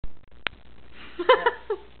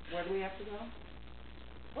Where do we have to go?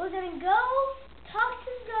 We're gonna go talk to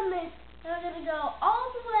the government. And we're gonna go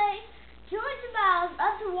all the way Georgia Miles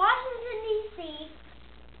up to Washington D.C.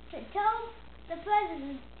 to tell the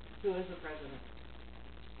president. Who is the president?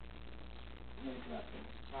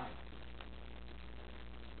 Alright.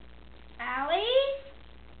 Allie?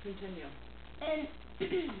 Continue. And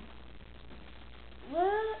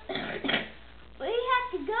we have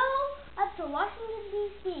to go up to Washington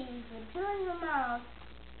D.C. for 200 miles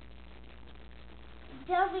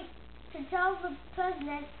to tell the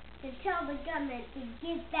president, to tell the government to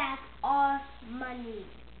give back our money.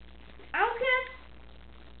 I don't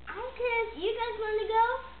care if you guys want to go,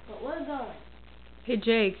 but we're going. Hey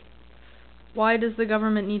Jake, why does the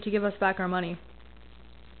government need to give us back our money?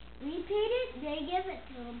 We paid it, they give it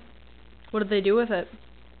to them. What did they do with it?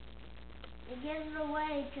 They give it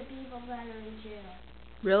away to people that are in jail.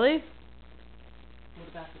 Really? What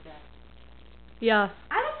about the debt? Yeah.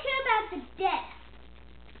 I don't care about the debt.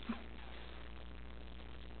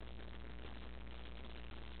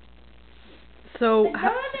 So But no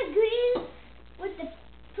one agrees with the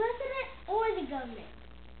president or the government.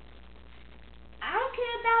 I don't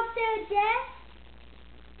care about their debt,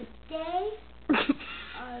 but they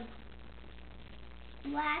are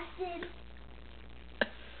blasted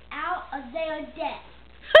out of their debt.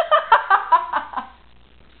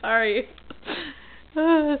 Sorry.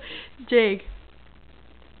 Jake,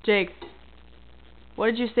 what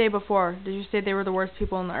did you say before? Did you say they were the worst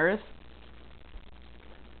people on the earth?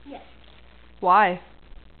 Yes. Why?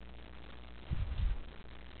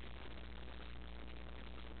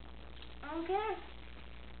 I don't care.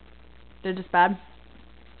 They're just bad?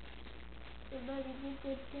 Everybody gets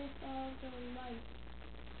their death out of their life.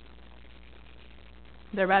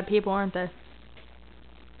 They're bad people, aren't they?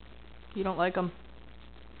 You don't like them.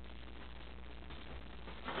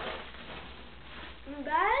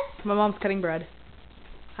 Guys? My mom's cutting bread.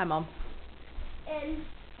 Hi, Mom. And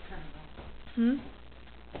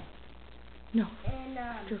No. And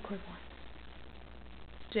Record one.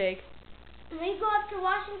 Jake. when we go up to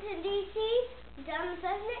Washington D.C. to tell the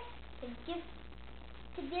president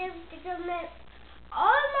to give the government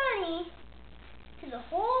our money to the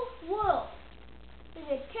whole world. We're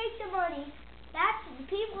gonna take the money back to the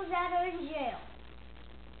people that are in jail.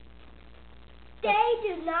 They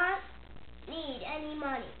do not need any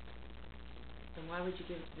money. Then why would you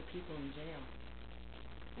give it to the people in jail?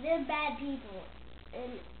 They're bad people,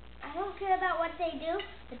 and I don't care about what they do,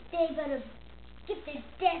 but they better get their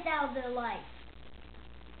death out of their life.